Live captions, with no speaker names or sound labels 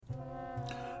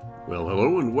Well,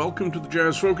 hello and welcome to the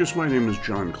Jazz Focus. My name is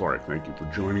John Clark. Thank you for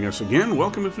joining us again.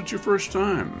 Welcome if it's your first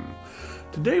time.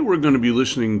 Today we're going to be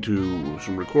listening to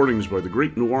some recordings by the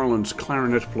great New Orleans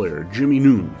clarinet player Jimmy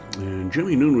Noone. And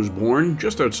Jimmy Noone was born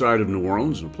just outside of New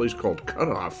Orleans in a place called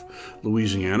Cutoff,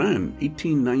 Louisiana in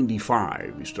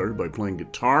 1895. He started by playing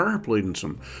guitar, played in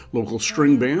some local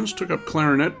string bands, took up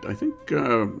clarinet, I think,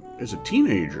 as a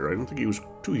teenager. I don't think he was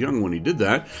too young when he did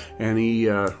that. And he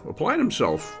applied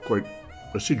himself quite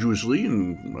assiduously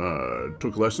and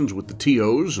took lessons with the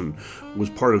T.O.s and was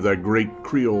part of that great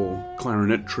Creole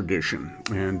clarinet tradition.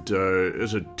 And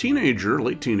as a teenager,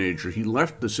 late teenager, he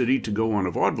left the city to go on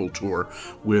a vaudeville tour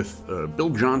with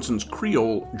Bill Johnson's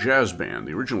Creole Jazz Band.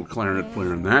 The original clarinet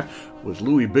player in that was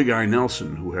Louis Big Eye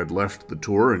Nelson, who had left the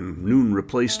tour, and Noone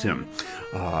replaced him.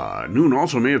 Noone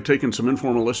also may have taken some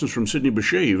informal lessons from Sidney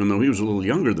Bechet, even though he was a little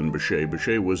younger than Bechet.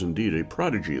 Bechet was indeed a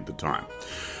prodigy at the time.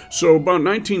 So about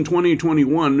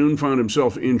 1920-21, Noone found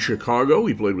himself in Chicago.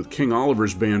 He played with King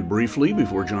Oliver's band briefly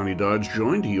before Johnny Dodds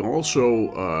joined. He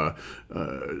also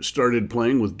started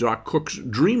playing with Doc Cook's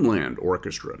Dreamland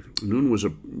Orchestra. Noone was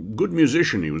a good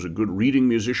musician. He was a good reading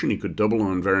musician. He could double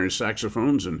on various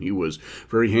saxophones, and he was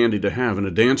very handy to have in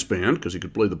a dance band because he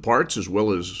could play the parts as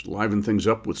well as liven things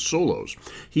up with solos.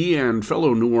 He and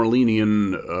fellow New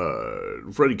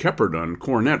Orleanian Freddie Keppard on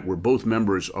cornet were both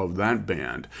members of that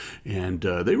band, and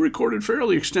they recorded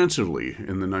fairly extensively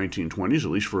in the 1920s,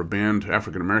 at least for a band,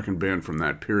 African-American band from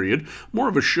that period. More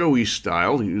of a showy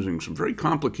style, using some very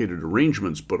complicated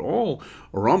arrangements, but all,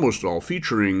 or almost all,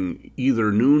 featuring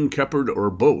either Noone, Keppard,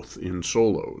 or both in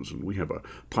solos. And we have a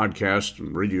podcast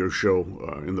and radio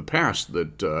show in the past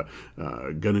that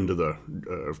got into the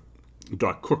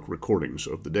Doc Cook recordings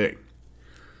of the day.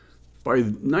 By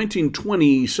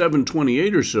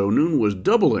 1927-28 or so, Noone was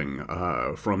doubling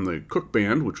from the Cook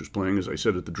Band, which was playing, as I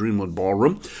said, at the Dreamland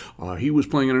Ballroom. He was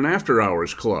playing in an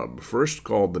after-hours club, first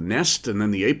called the Nest, and then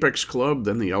the Apex Club,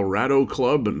 then the El Rado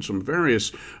Club, and some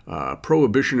various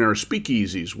prohibition-era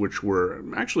speakeasies, which were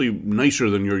actually nicer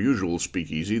than your usual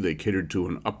speakeasy. They catered to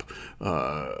an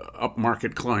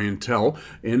upmarket clientele,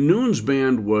 and Noone's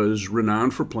band was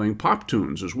renowned for playing pop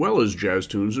tunes, as well as jazz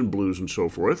tunes and blues and so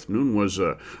forth. Noone was,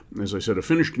 as I said, a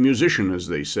finished musician, as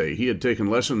they say. He had taken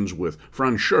lessons with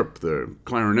Franz Scherp, the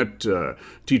clarinet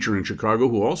teacher in Chicago,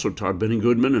 who also taught Benny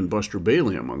Goodman and Buster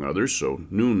Bailey, among others. So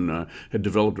Noone had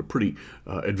developed a pretty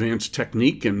advanced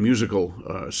technique and musical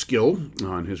skill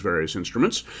on his various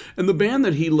instruments. And the band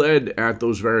that he led at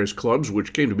those various clubs,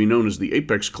 which came to be known as the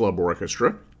Apex Club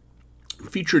Orchestra,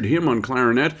 featured him on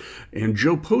clarinet and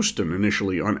Joe Poston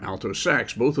initially on alto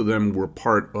sax. Both of them were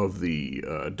part of the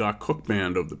Doc Cook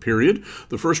band of the period.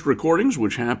 The first recordings,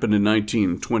 which happened in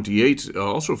 1928,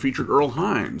 also featured Earl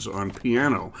Hines on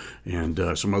piano and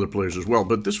some other players as well.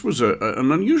 But this was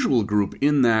an unusual group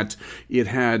in that it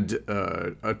had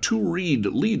a two-reed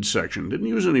lead section. Didn't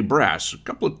use any brass. A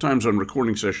couple of times on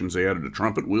recording sessions they added a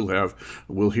trumpet. We'll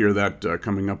hear that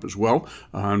coming up as well.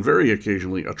 And very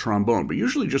occasionally a trombone, but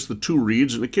usually just the two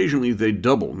reeds, and occasionally they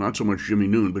double. Not so much Jimmy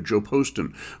Noone, but Joe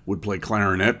Poston would play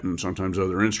clarinet and sometimes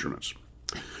other instruments.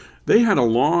 They had a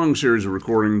long series of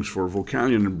recordings for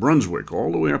Vocalion in Brunswick,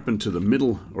 all the way up into the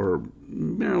middle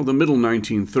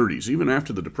 1930s, even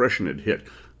after the Depression had hit.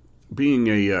 Being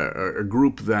a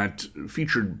group that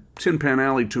featured Tin Pan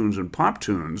Alley tunes and pop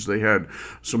tunes, they had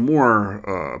some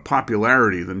more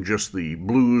popularity than just the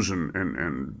blues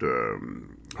and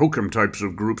hokum types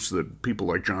of groups that people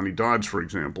like Johnny Dodds, for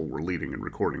example, were leading and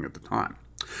recording at the time.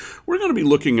 We're going to be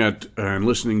looking at and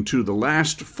listening to the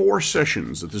last four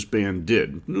sessions that this band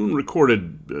did. Noone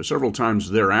recorded several times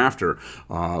thereafter,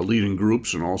 leading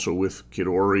groups and also with Kid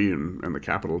Ory and the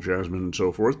Capitol Jazzmen and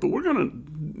so forth. But we're going to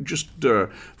just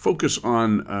focus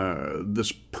on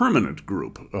this permanent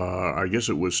group. I guess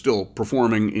it was still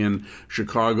performing in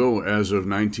Chicago as of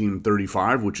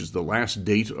 1935, which is the last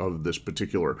date of this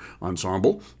particular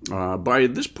ensemble. By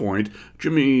this point,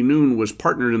 Jimmy Noone was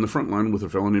partnered in the front line with a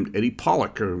fellow named Eddie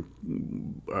Pollock, a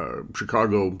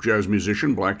Chicago jazz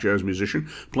musician, black jazz musician,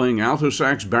 playing alto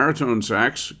sax, baritone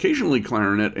sax, occasionally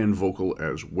clarinet, and vocal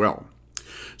as well.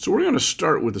 So we're going to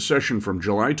start with a session from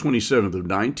July 27th of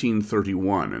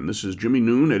 1931, and this is Jimmy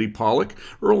Noone, Eddie Pollock.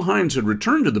 Earl Hines had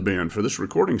returned to the band for this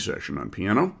recording session on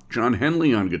piano, John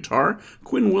Henley on guitar,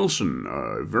 Quinn Wilson,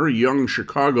 a very young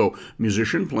Chicago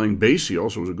musician playing bass, he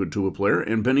also was a good tuba player,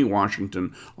 and Benny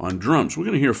Washington on drums. We're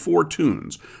going to hear four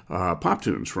tunes, pop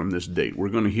tunes from this date. We're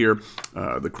going to hear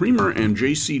the Creamer and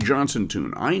J.C. Johnson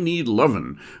tune, I Need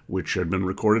Lovin', which had been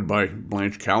recorded by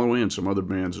Blanche Calloway and some other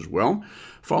bands as well,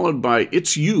 followed by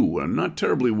It's You, a not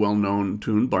terribly well-known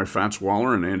tune by Fats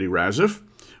Waller and Andy Razif,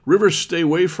 Rivers Stay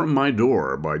Away From My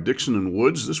Door by Dixon and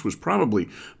Woods. This was probably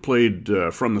played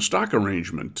from the stock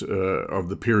arrangement of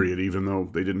the period, even though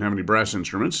they didn't have any brass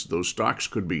instruments. Those stocks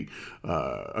could be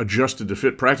adjusted to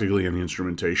fit practically any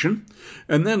instrumentation.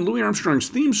 And then Louis Armstrong's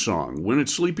theme song, When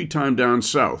It's Sleepy Time Down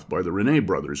South by the Rene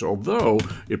Brothers, although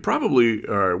it probably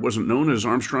wasn't known as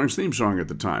Armstrong's theme song at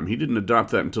the time. He didn't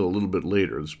adopt that until a little bit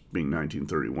later, this being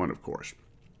 1931, of course.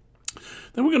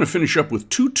 Then we're going to finish up with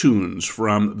two tunes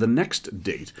from the next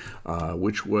date,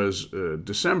 which was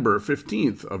December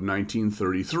 15th of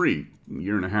 1933, a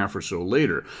year and a half or so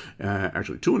later,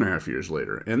 actually 2.5 years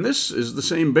later. And this is the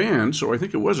same band, so I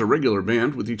think it was a regular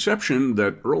band, with the exception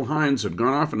that Earl Hines had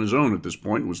gone off on his own at this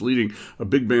point, was leading a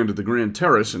big band at the Grand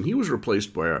Terrace, and he was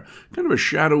replaced by a kind of a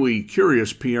shadowy,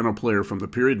 curious piano player from the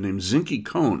period named Zinke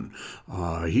Cohn.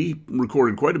 He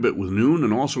recorded quite a bit with Noon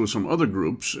and also with some other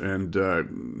groups, and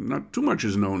not too much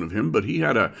is known of him, but he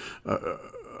had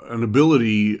an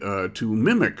ability to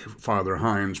mimic Father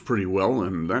Hines pretty well,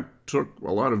 and that took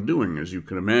a lot of doing, as you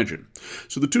can imagine.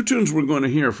 So the two tunes we're going to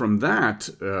hear from that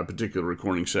particular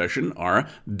recording session are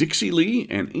Dixie Lee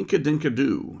and Inka Dinka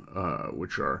Doo,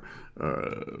 which are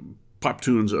pop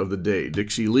tunes of the day.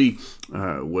 Dixie Lee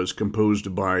was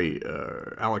composed by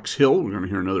Alex Hill. We're going to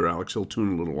hear another Alex Hill tune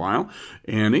in a little while.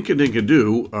 And Inka Dinka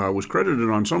Doo was credited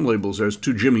on some labels as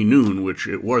To Jimmy Noon, which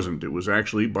it wasn't. It was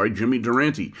actually by Jimmy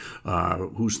Durante,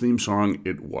 whose theme song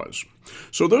it was.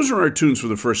 So those are our tunes for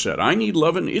the first set. I Need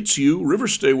Lovin', It's You,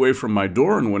 Rivers Stay Away From My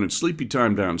Door, and When It's Sleepy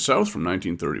Time Down South from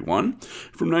 1931.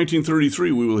 From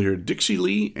 1933, we will hear Dixie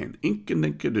Lee and Inka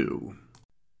Dinka Doo.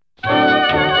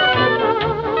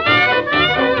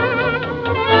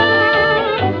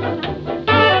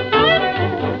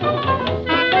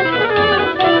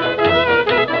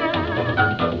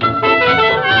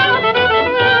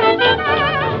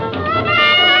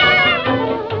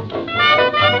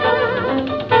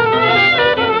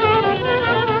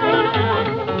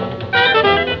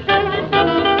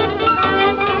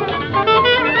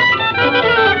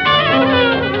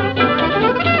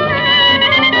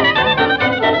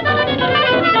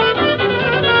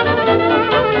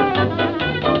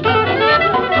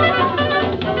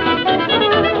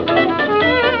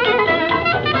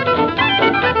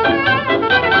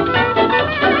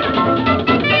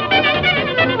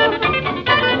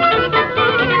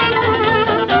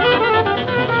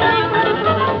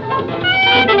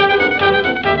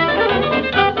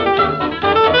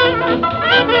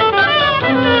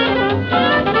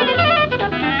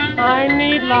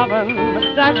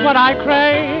 That's what I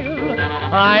crave.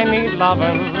 I need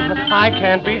lovin', I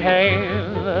can't behave.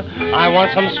 I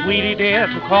want some sweetie dear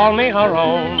to call me her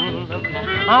own.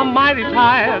 I'm mighty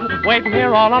tired, waiting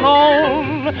here all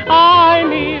alone. I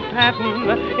need patting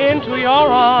into your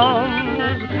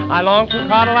arms. I long to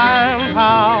cuddle and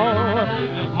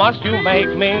pow. Must you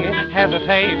make me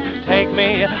hesitate? Take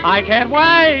me, I can't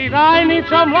wait. I need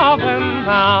some lovin'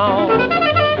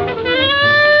 now.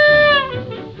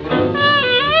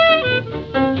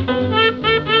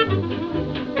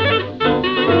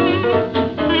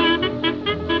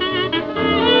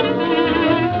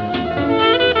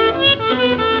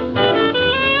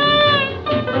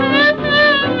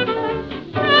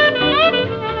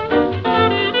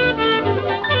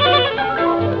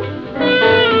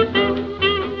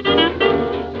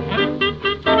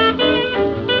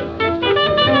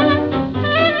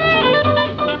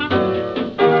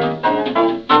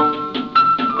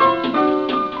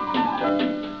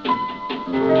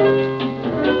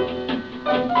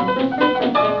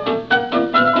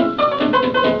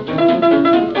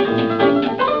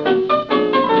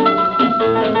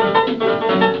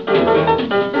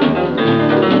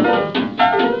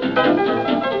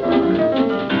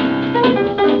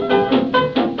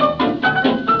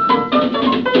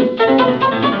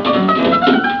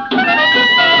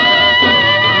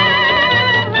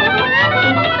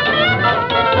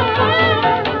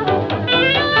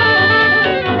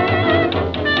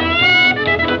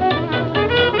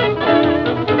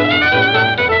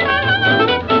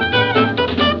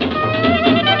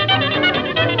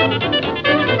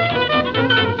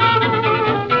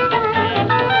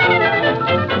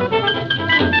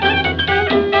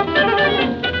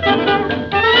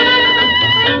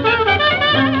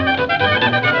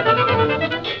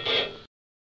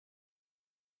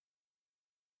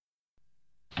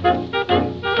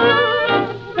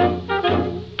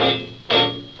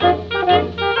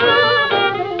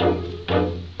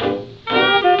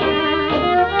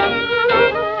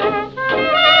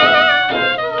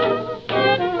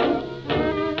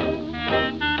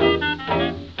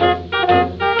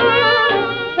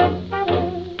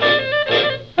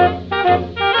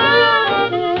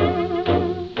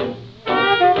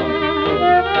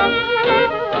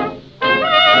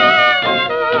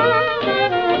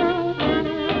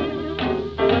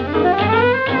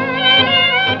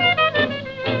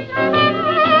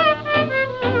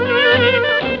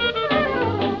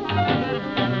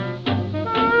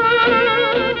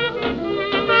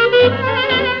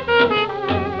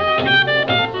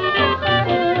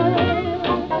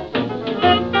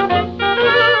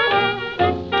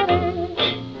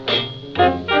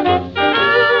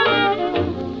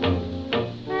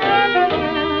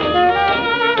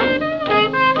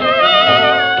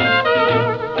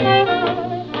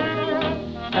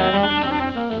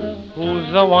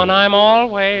 one I'm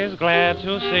always glad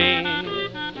to see,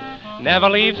 never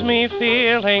leaves me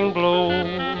feeling blue.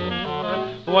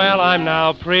 Well, I'm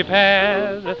now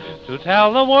prepared to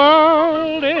tell the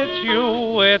world it's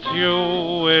you, it's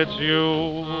you, it's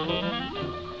you,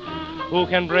 who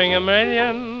can bring a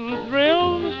million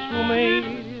thrills to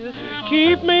me,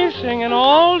 keep me singing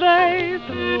all day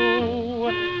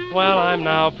through. Well, I'm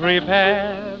now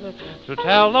prepared to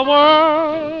tell the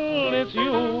world it's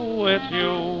you, it's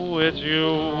you, it's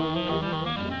you.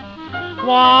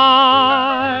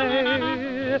 Why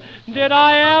did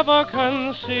I ever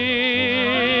conceal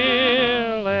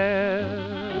it?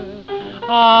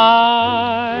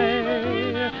 I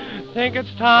think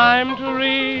it's time to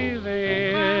reveal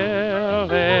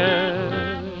it.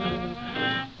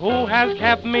 Who has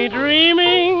kept me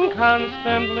dreaming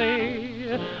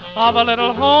constantly of a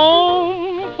little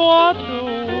home for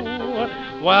two?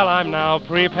 Well, I'm now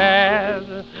prepared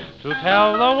to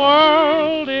tell the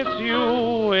world it's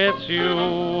you, it's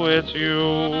you, it's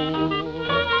you.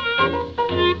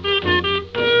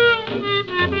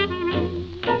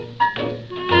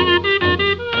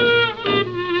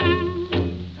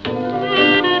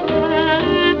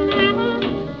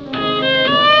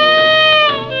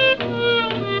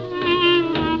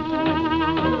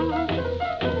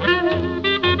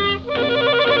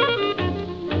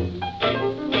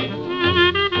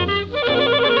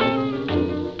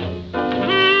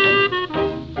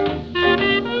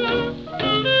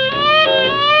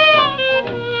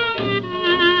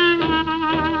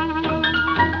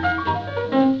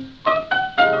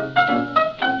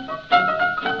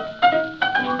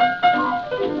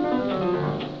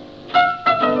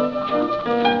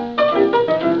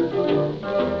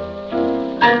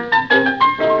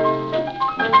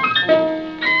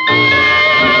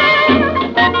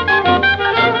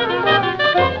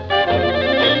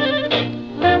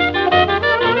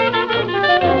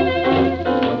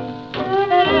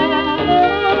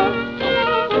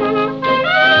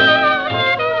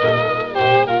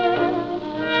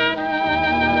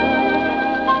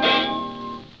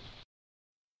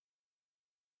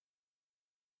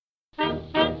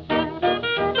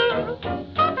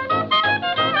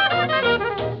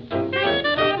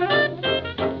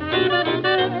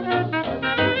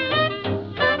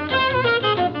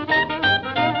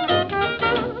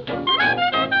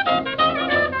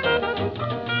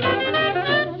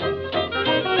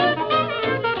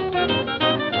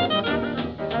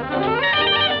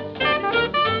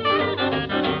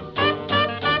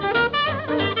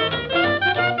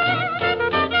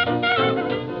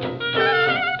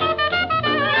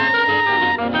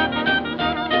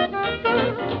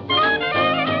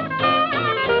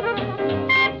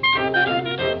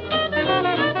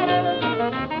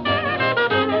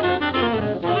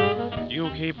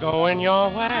 Keep going your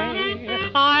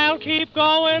way, I'll keep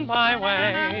going my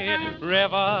way.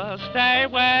 River, stay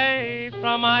away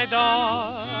from my door.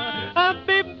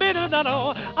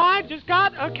 I just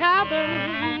got a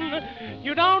cabin.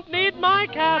 You don't need my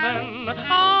cabin.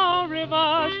 Oh,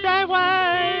 river, stay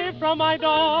away from my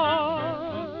door.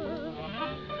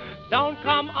 Don't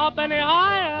come up any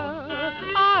higher,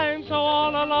 I'm so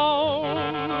all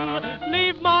alone.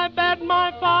 Leave my bed,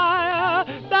 my fire,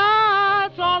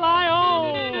 that's all I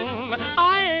own.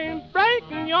 I ain't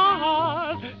breaking your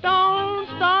heart, don't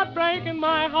start breaking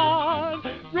my heart.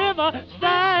 River,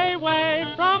 stay away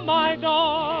from my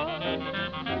door.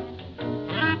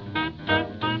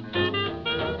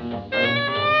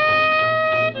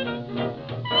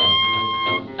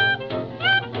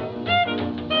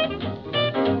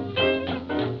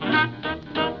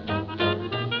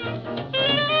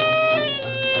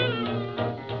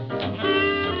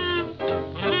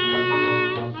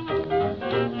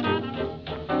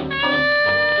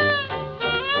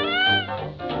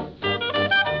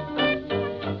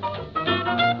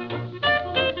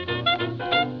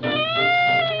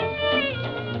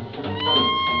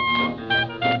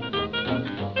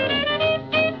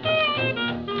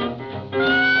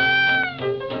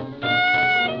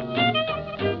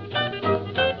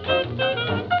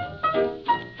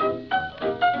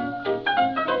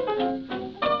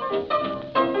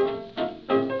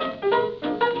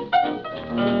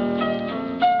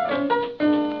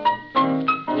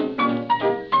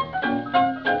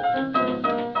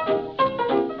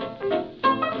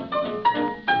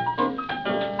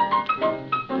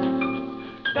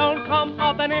 Come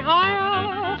up any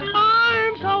higher,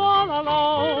 I'm so all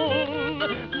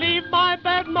alone. Leave my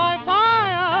bed, my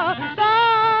fire,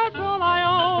 that's all I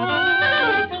own.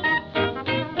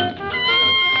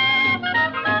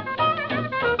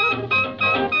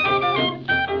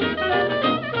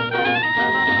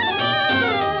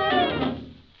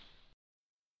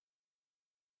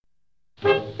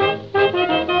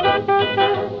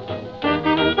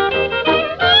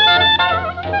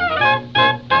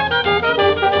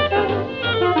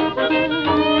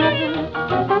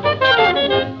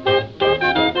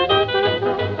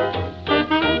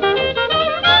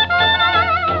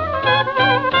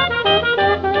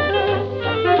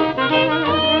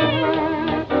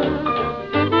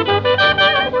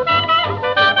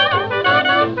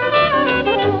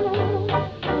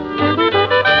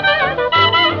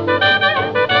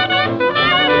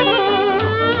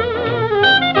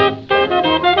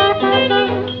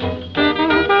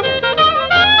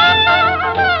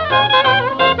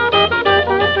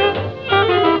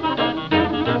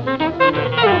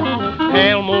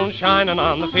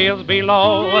 on the fields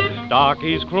below.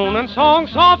 Darkies crooning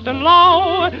songs soft and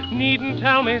low. Needn't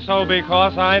tell me so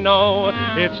because I know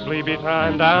it's sleepy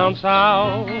time down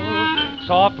south.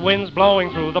 Soft winds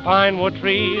blowing through the pine wood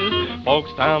trees.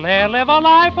 Folks down there live a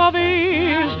life of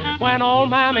ease. When old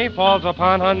Mammy falls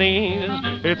upon her knees,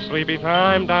 it's sleepy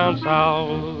time down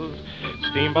south.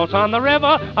 Steamboats on the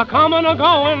river are coming or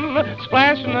going,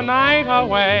 splashing the night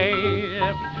away.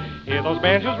 Hear those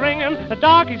banjos ringing, the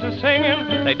darkies are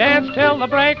singing, they dance till the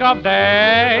break of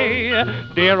day.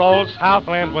 Dear old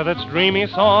Southland with its dreamy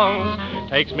songs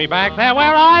takes me back there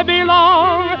where I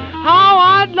belong. How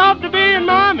I'd love to be in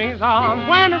Mammy's arms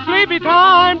when it's sleepy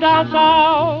time down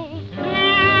south.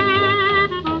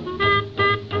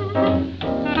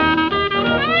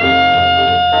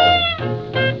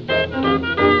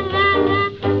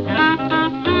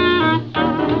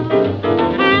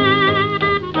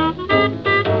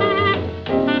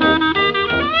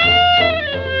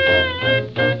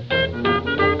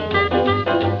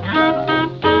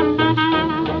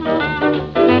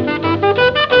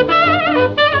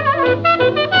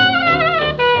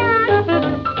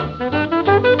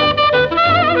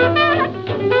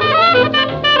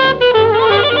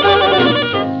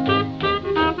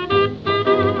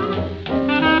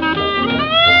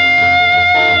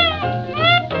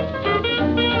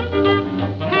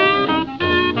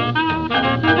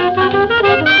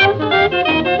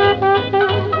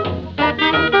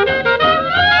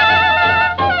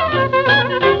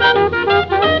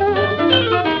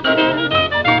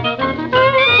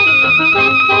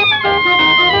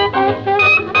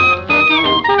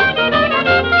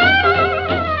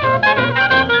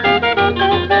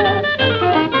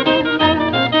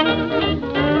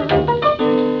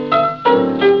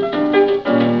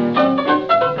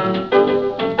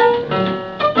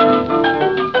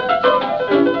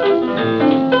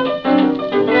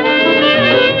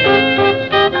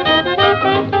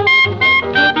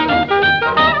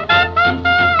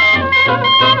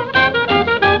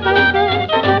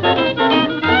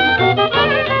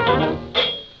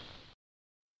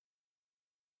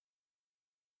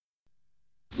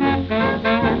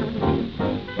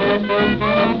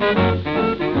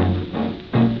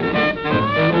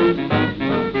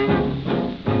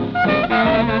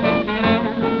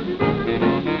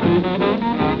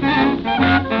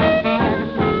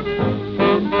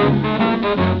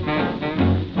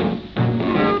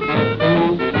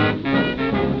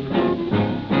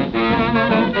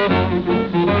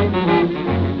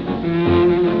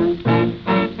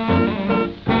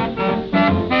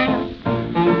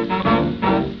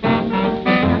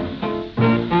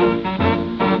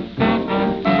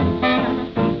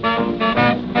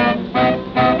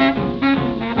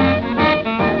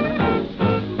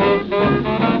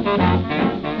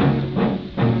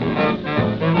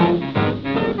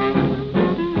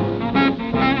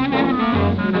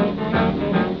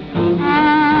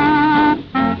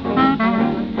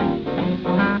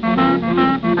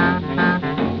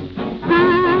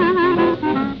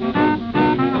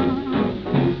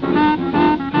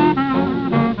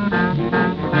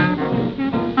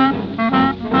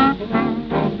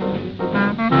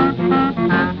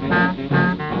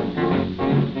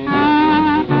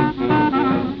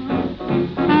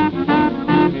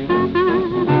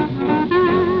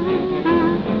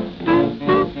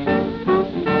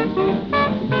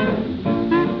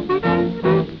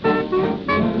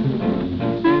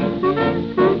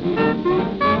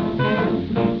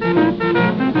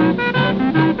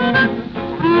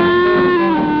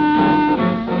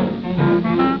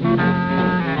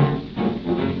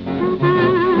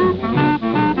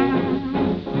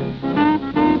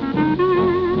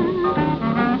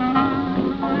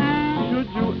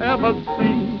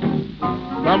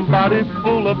 Somebody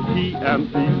full of tea and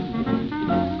tea,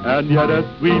 and yet as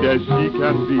sweet as she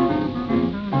can be,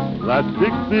 that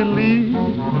Dixie Lee.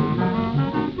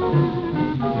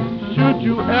 Should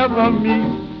you ever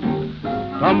meet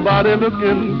somebody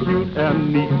looking cute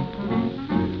and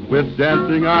neat, with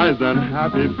dancing eyes and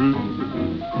happy feet,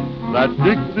 that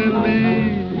Dixie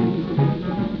Lee.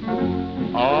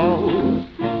 Oh,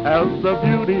 as a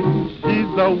beauty,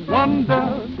 she's a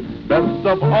wonder, best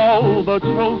of all the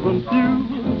chosen few.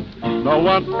 No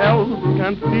one else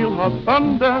can steal her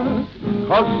thunder,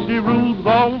 'cause she rules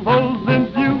all those in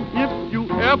view. If you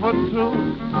ever took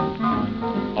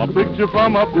a picture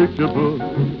from a picture book,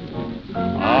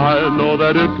 I know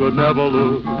that it could never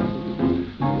look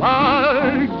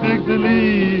like Dixie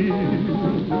Lee.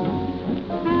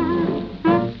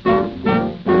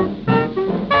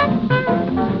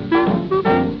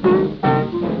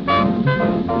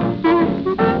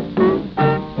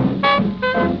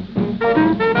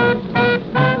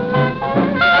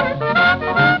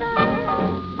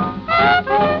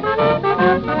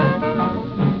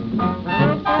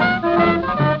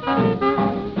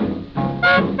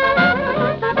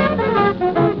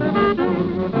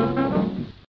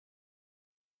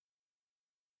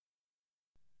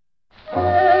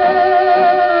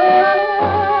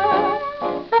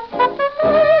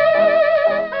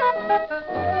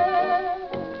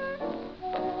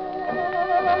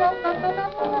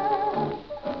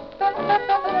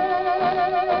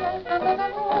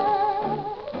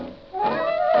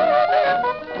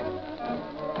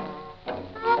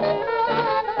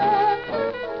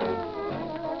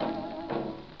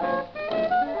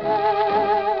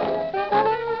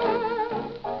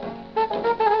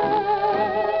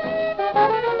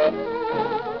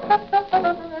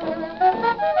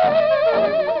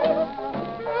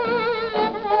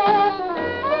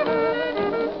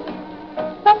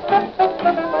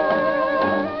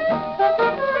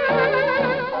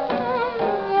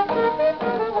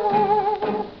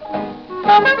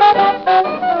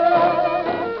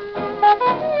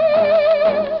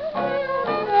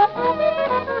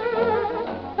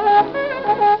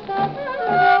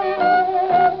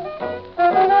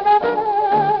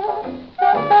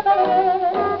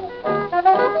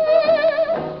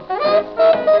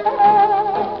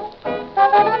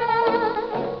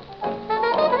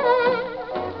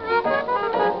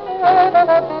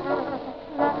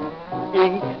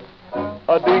 Ink,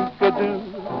 a dink-a-doo,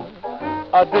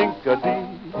 a dink-a-dee,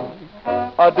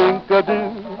 a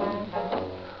dink-a-doo.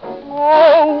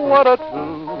 Oh, what a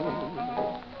tune,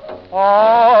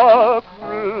 a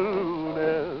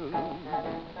crooning.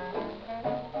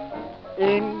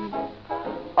 Ink,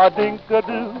 a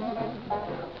dink-a-doo,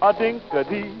 a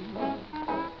dink-a-dee,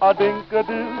 a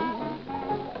dink-a-doo.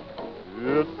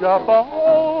 It's got the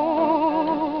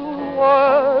whole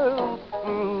world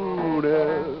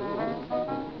spooning.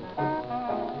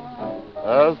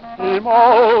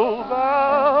 Eskimo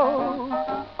bells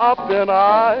up in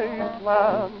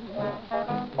Iceland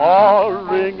are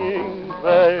ringing,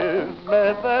 they've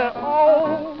made their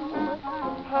own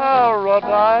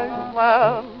paradise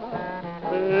land,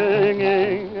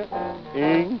 singing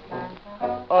ink,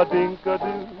 a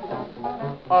dink-a-doo,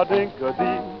 a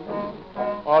dink-a-dee,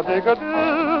 a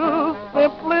dink-a-doo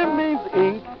simply means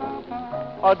ink,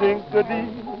 a dink-a-dee,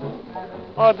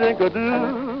 a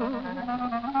dink-a-doo.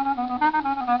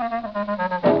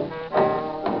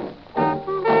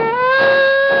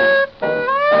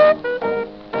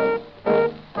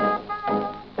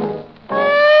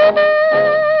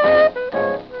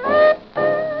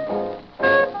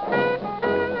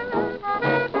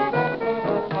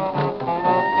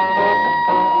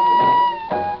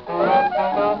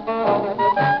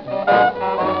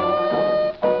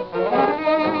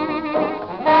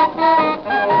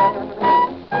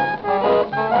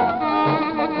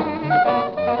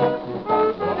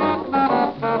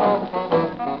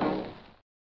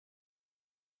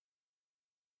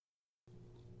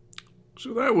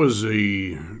 So that was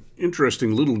a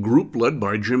interesting little group led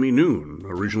by Jimmy Noon,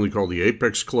 originally called the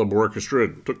Apex Club Orchestra.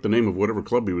 It took the name of whatever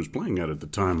club he was playing at the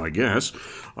time, I guess.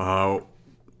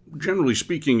 Generally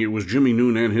speaking, it was Jimmy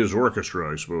Noon and his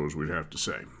orchestra, I suppose we'd have to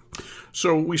say.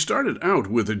 So we started out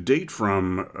with a date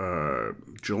from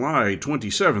July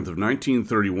 27th of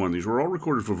 1931. These were all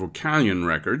recorded for Vocalion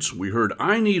Records. We heard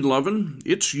I Need Lovin',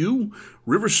 It's You,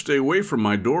 Rivers Stay Away From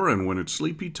My Door, and When It's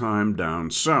Sleepy Time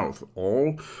Down South.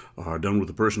 All done with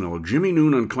the personnel of Jimmy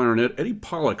Noon on clarinet, Eddie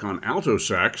Pollock on alto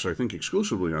sax, I think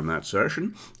exclusively on that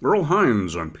session, Earl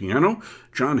Hines on piano,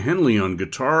 John Henley on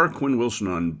guitar, Quinn Wilson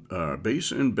on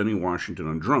bass, and Benny Washington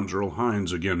on drums. Earl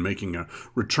Hines, again, making a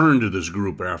return to this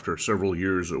group after several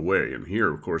years away. And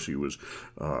here, of course, he was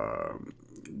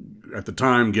at the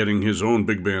time getting his own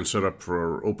big band set up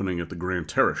for opening at the Grand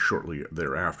Terrace shortly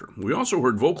thereafter. We also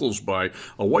heard vocals by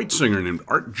a white singer named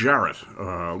Art Jarrett.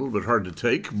 A little bit hard to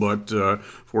take, but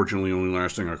fortunately only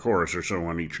lasting a chorus or so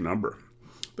on each number.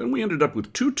 Then we ended up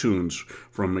with two tunes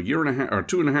from a year and a half, or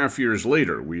 2.5 years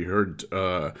later. We heard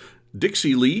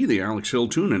Dixie Lee, the Alex Hill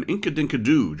tune, and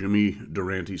Ink-a-Dink-a-Doo, Jimmy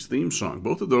Durante's theme song.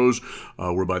 Both of those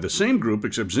were by the same group,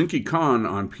 except Zinky Khan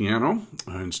on piano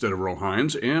instead of Earl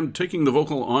Hines, and taking the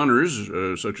vocal honors,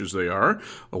 such as they are,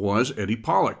 was Eddie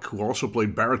Pollock, who also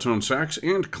played baritone sax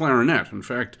and clarinet. In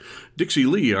fact, Dixie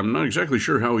Lee, I'm not exactly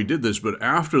sure how he did this, but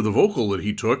after the vocal that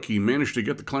he took, he managed to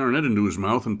get the clarinet into his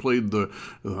mouth and played the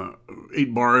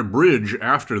 8-bar bridge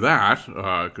after that,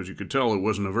 because you could tell it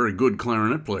wasn't a very good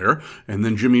clarinet player, and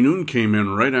then Jimmy Noon came in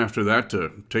right after that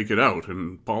to take it out,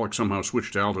 and Pollock somehow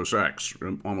switched to alto sax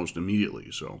almost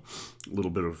immediately, so a little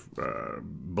bit of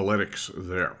balletics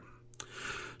there.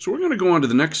 So we're going to go on to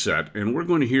the next set, and we're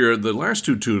going to hear the last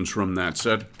two tunes from that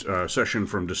session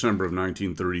from December of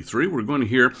 1933. We're going to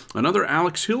hear another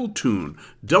Alex Hill tune,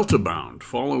 Delta Bound,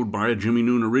 followed by a Jimmy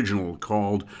Noon original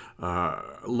called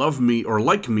Love Me, or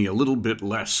Like Me a Little Bit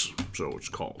Less, so it's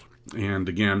called. And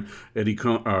again, Eddie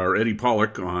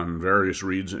Pollock on various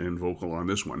reeds and vocal on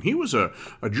this one. He was a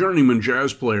journeyman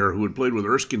jazz player who had played with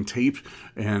Erskine Tate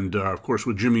and, of course,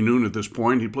 with Jimmy Noon at this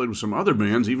point. He played with some other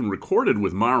bands, even recorded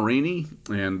with Ma Rainey,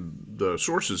 and the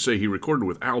sources say he recorded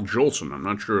with Al Jolson. I'm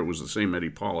not sure it was the same Eddie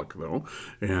Pollock, though.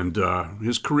 And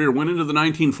his career went into the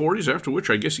 1940s, after which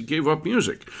I guess he gave up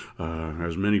music,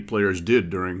 as many players did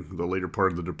during the later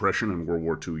part of the Depression and World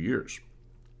War II years.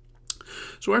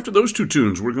 So after those two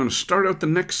tunes, we're going to start out the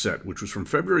next set, which was from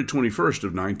February 21st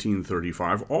of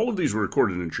 1935. All of these were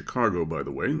recorded in Chicago, by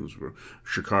the way. Those were a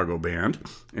Chicago band.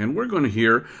 And we're going to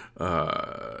hear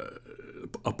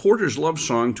A Porter's Love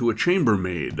Song to a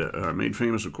Chambermaid, made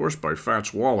famous, of course, by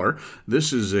Fats Waller.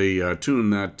 This is a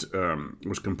tune that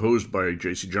was composed by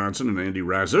J.C. Johnson and Andy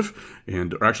Razif,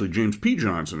 or actually James P.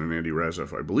 Johnson and Andy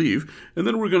Razif, I believe. And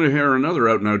then we're going to hear another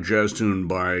out-and-out jazz tune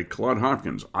by Claude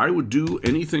Hopkins, I Would Do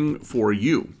Anything for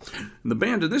You. And the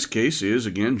band in this case is,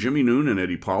 again, Jimmy Noon and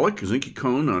Eddie Pollock, Zinke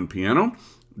Cohn on piano,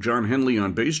 John Henley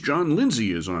on bass, John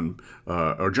Henley is on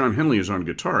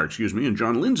guitar, and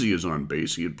John Lindsay is on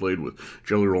bass. He had played with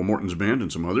Jelly Roll Morton's band and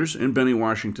some others, and Benny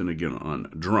Washington again on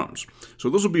drums. So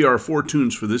those will be our 4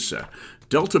 tunes for this set.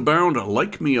 Delta Bound,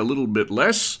 Like Me a Little Bit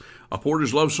Less, A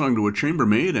Porter's Love Song to a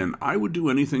Chambermaid, and I Would Do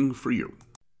Anything for You.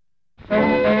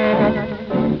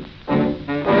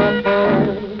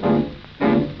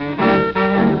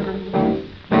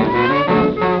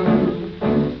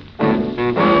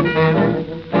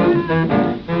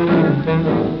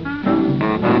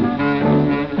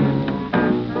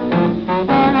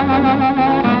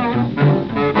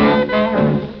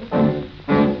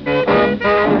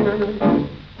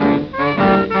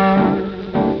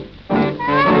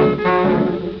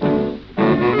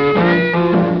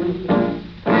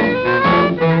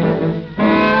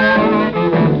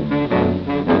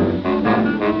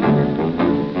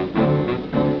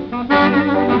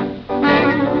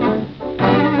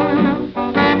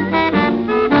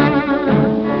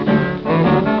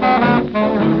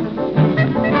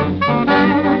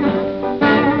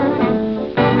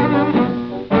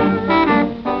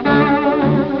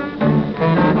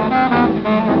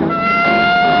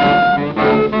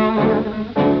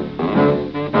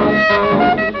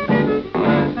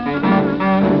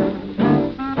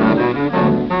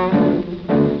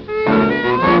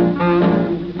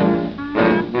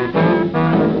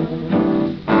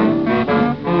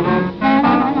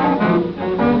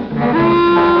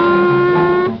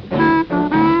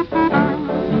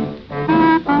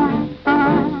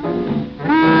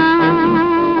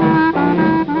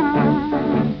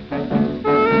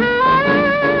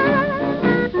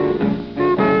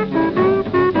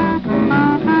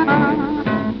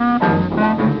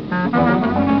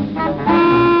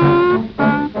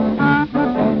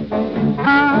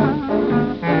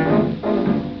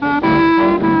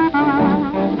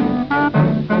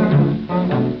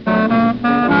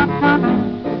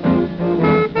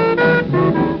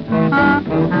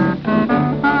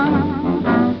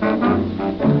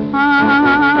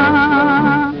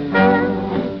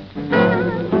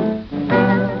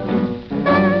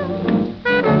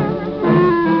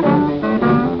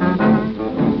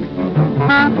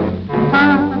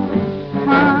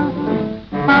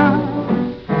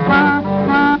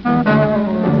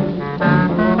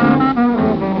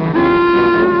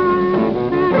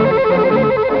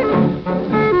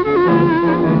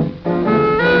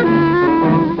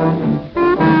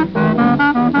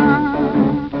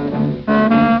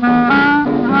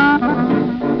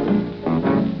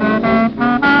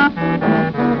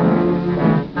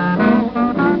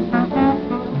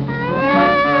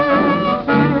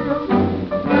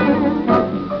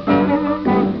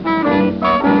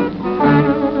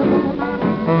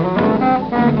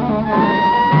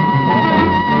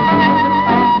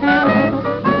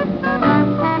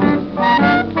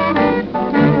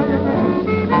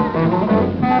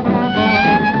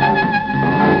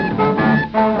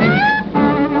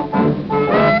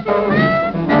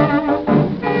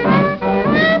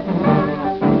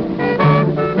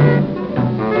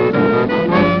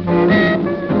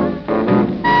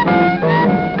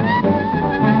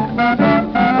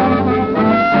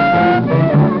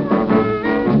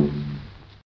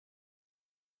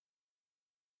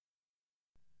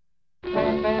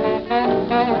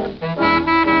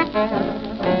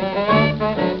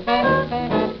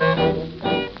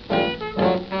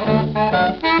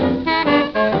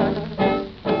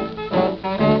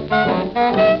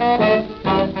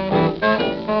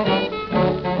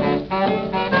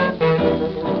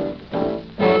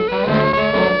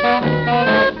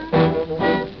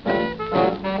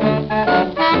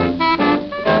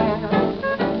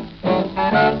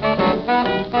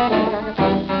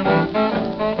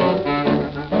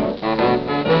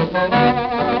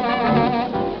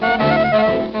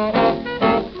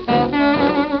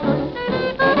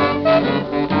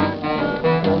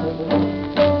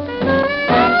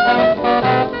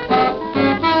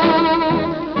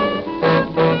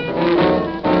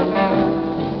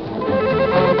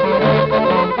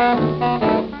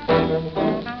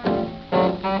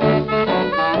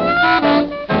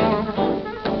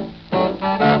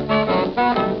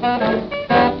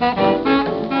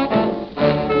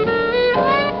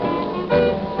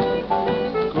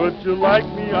 Would you like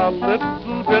me a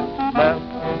little bit less?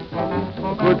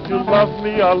 Could you love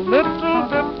me a little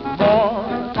bit more?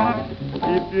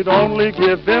 If you'd only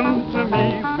give in to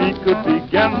me, we could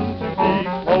begin to be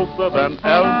closer than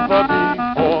ever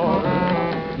before.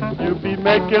 You'd be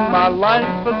making my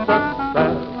life a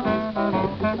success.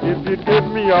 If you'd give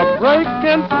me a break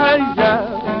and say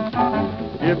yes.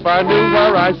 If I knew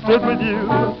where I stood with you,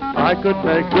 I could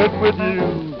make good with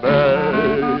you,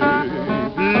 baby.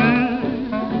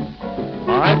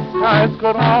 My skies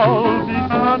could all be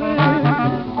sunny,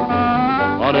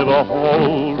 honey, the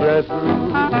whole day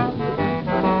through.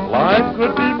 Life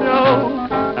could be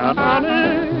milk and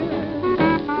honey,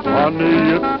 honey,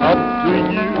 it's up to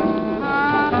you.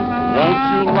 Won't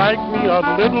you like me a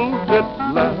little bit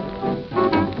less?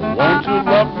 Won't you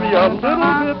love me a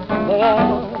little bit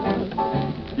more?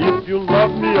 If you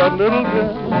love me a little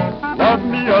bit, love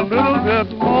me a little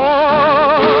bit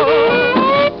more.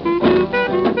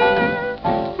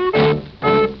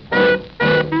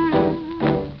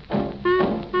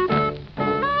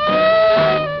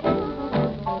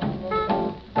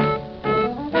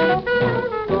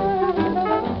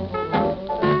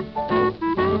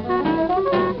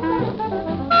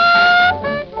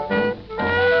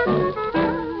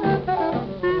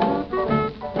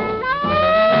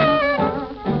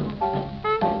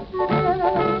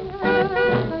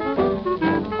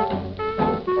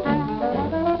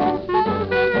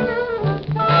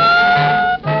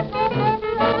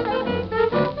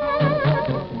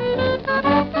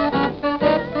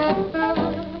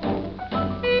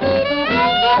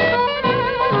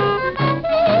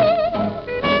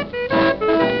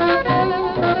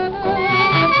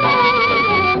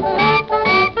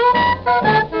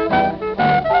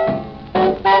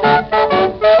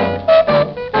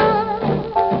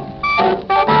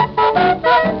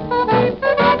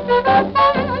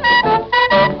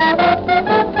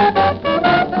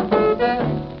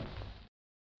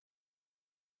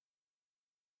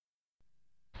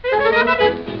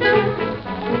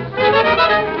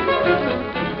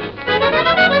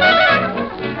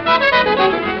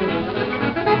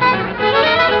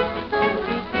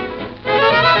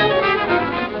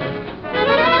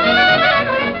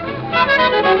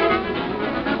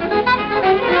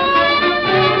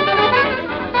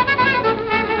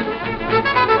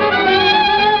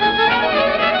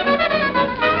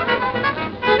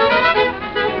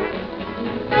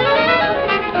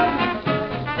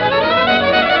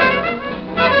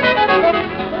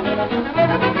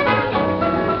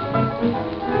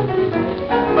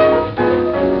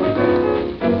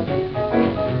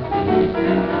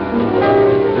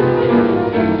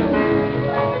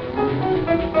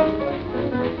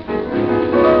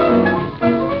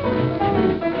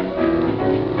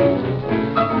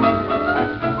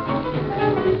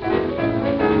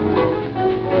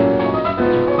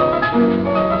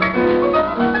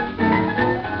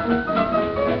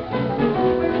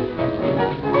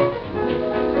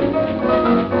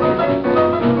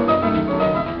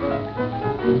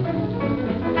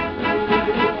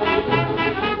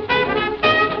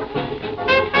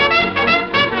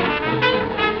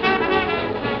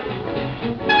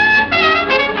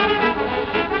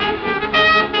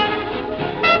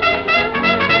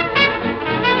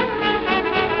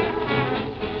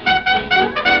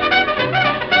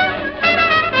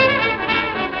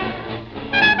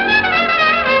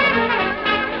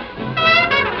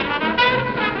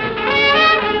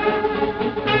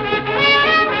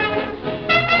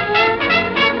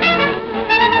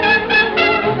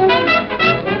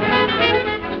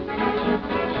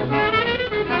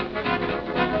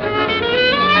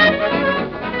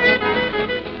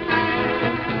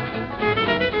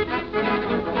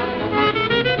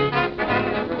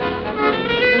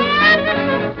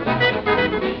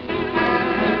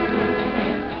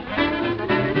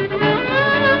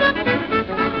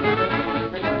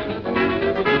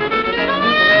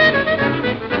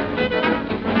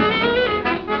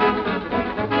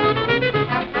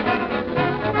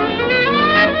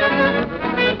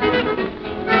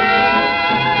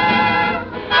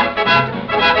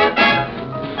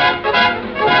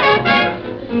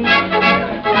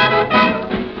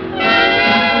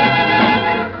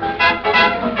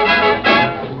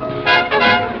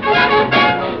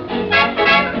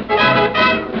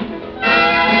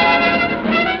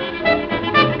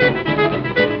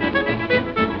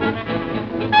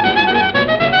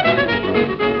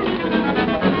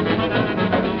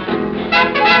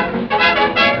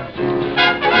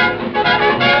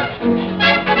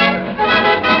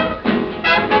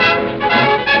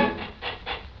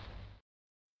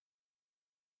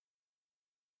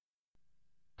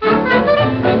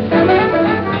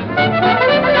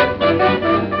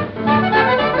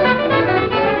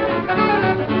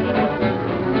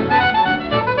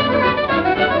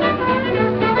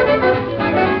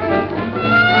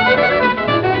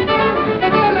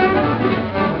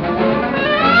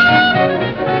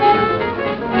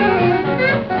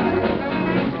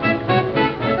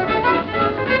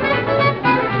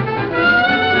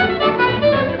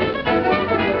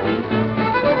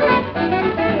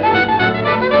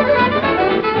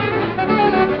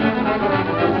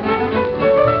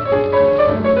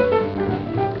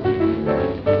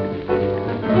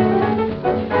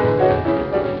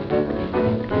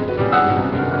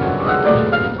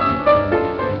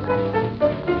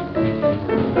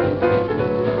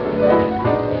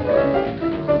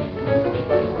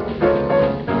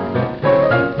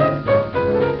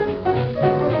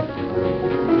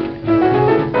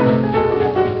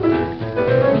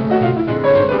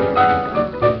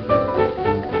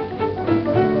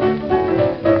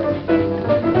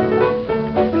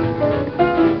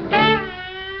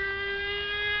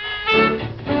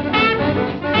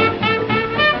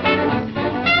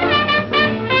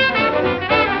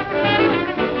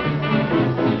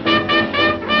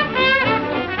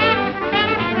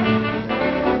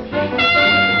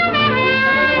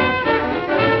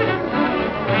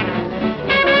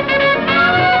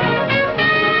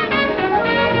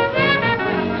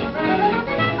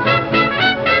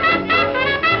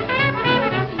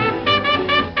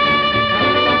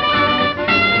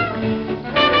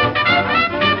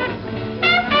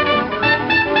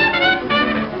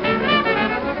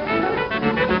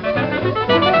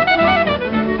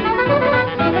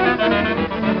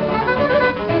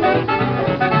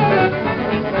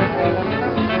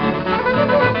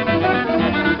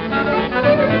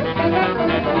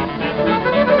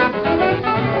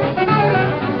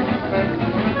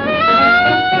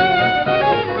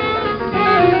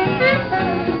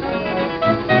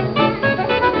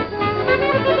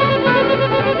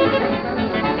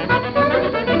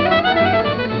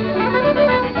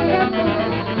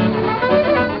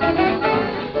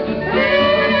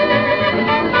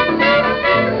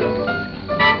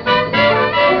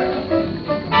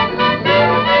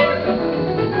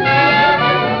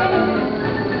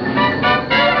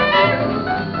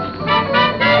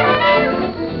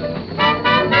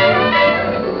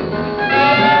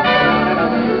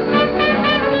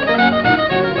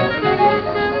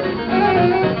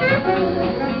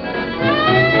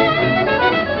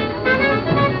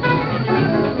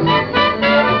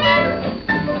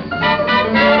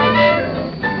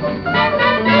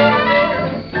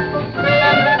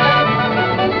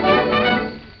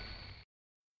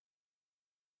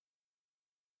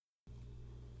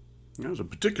 That was a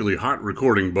particularly hot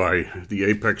recording by the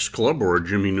Apex Club, or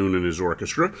Jimmy Noone and his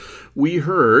orchestra. We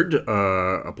heard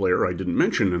a player I didn't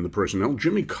mention in the personnel.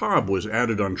 Jimmy Cobb was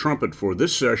added on trumpet for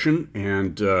this session,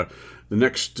 and the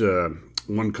next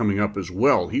one coming up as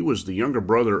well. He was the younger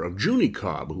brother of Junie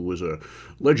Cobb, who was a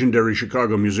legendary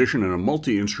Chicago musician and a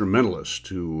multi-instrumentalist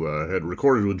who had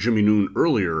recorded with Jimmy Noone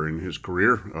earlier in his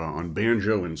career on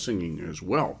banjo and singing as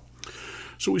well.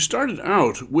 So we started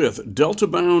out with Delta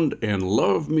Bound and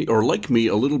Love Me, or Like Me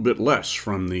a Little Bit Less,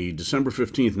 from the December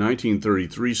 15th,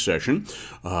 1933 session.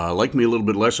 Like Me a Little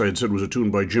Bit Less, I had said, was a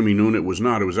tune by Jimmy Noone. It was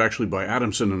not. It was actually by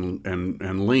Adamson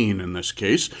and Lane in this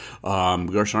case.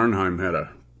 Gus Arnheim had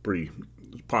a pretty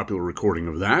popular recording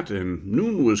of that, and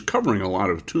Noone was covering a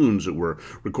lot of tunes that were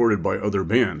recorded by other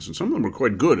bands, and some of them were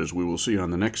quite good, as we will see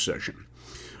on the next session.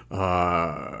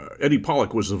 Eddie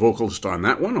Pollock was the vocalist on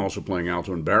that one, also playing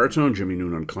alto and baritone, Jimmy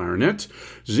Noone on clarinet,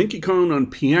 Zinke Cohn on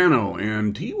piano,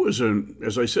 and he was,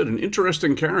 as I said, an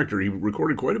interesting character. He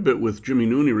recorded quite a bit with Jimmy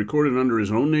Noone. He recorded under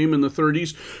his own name in the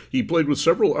 30s. He played with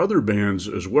several other bands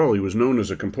as well. He was known as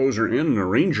a composer and an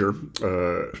arranger,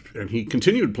 and he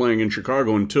continued playing in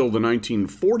Chicago until the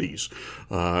 1940s,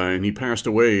 and he passed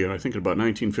away, I think, in about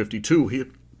 1952. He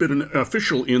had been an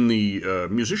official in the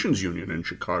Musicians Union in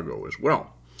Chicago as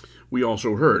well. We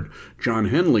also heard John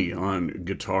Henley on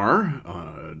guitar,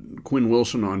 Quinn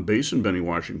Wilson on bass, and Benny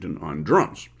Washington on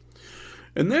drums.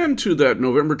 And then to that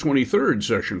November 23rd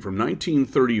session from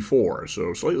 1934,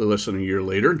 so slightly less than a year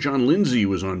later, John Lindsay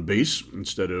was on bass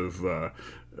instead of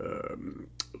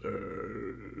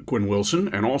Quinn Wilson,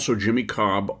 and also Jimmy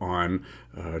Cobb on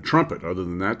trumpet, other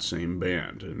than that, same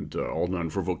band, and all done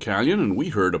for Vocalion. And we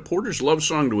heard A Porter's Love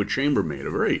Song to a Chambermaid,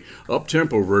 a very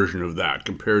up-tempo version of that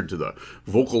compared to the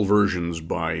vocal versions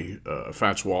by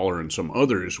Fats Waller and some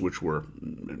others, which were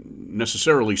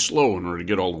necessarily slow in order to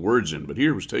get all the words in. But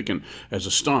here it was taken as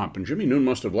a stomp, and Jimmy Noone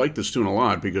must have liked this tune a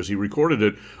lot, because he recorded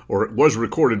it, or it was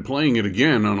recorded playing it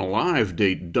again on a live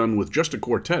date done with just a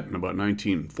quartet in about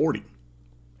 1940.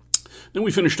 Then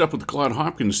we finished up with the Claude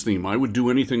Hopkins theme, I Would Do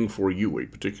Anything for You, a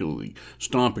particularly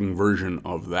stomping version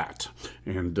of that.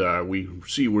 And we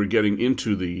see we're getting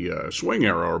into the swing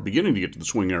era, or beginning to get to the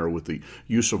swing era, with the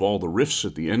use of all the riffs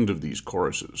at the end of these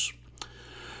choruses.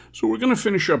 So we're going to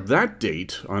finish up that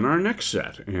date on our next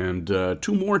set, and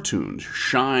two more tunes.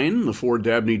 Shine, the Ford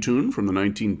Dabney tune from the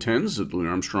 1910s that Louis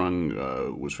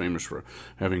Armstrong was famous for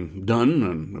having done,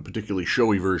 and a particularly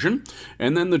showy version.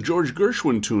 And then the George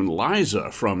Gershwin tune,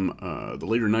 Liza, from the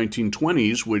later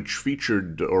 1920s, which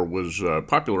featured or was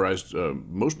popularized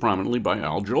most prominently by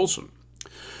Al Jolson.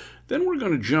 Then we're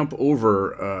going to jump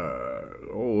over,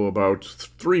 about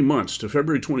 3 months to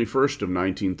February 21st of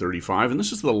 1935, and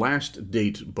this is the last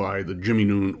date by the Jimmy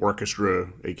Noon Orchestra,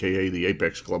 a.k.a. the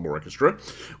Apex Club Orchestra,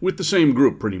 with the same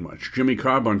group pretty much. Jimmy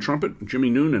Cobb on trumpet, Jimmy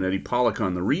Noon and Eddie Pollock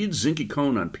on the reeds, Zinke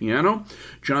Cohn on piano,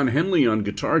 John Henley on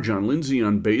guitar, John Lindsay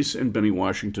on bass, and Benny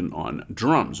Washington on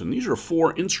drums. And these are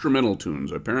 4 instrumental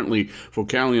tunes. Apparently,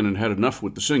 Vocalion had enough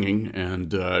with the singing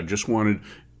and just wanted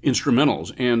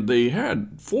instrumentals, and they had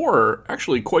 4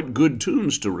 actually quite good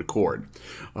tunes to record.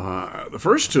 The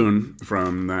first tune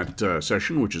from that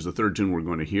session, which is the third tune we're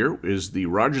going to hear, is the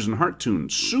Rodgers and Hart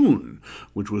tune, Soon,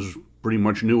 which was pretty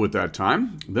much new at that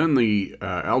time. Then the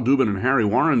Al Dubin and Harry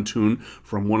Warren tune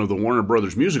from one of the Warner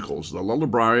Brothers musicals, The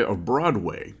Lullaby of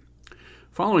Broadway.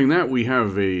 Following that, we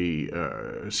have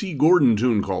a C. Gordon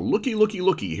tune called Looky, Looky,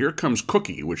 Looky, Here Comes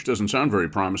Cookie, which doesn't sound very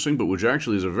promising, but which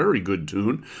actually is a very good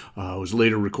tune. It was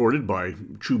later recorded by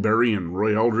Chu Berry and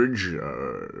Roy Eldridge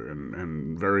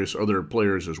and various other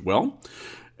players as well.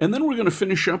 And then we're going to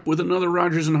finish up with another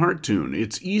Rodgers and Hart tune.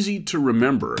 It's Easy to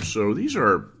Remember. So these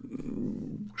are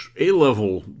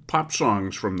A-level pop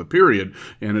songs from the period,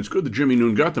 and it's good that Jimmy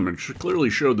Noon got them. It clearly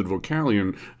showed that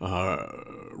Vocalion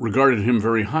regarded him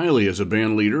very highly as a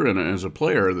band leader and as a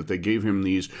player, that they gave him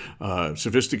these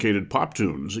sophisticated pop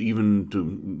tunes, even to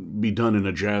be done in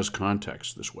a jazz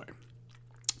context this way.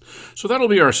 So that'll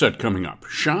be our set coming up.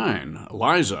 Shine,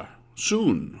 Liza,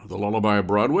 Soon, The Lullaby of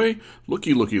Broadway,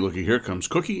 Looky, Looky, Looky, Here Comes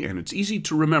Cookie, and It's Easy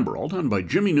to Remember, all done by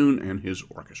Jimmy Noon and his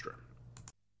orchestra.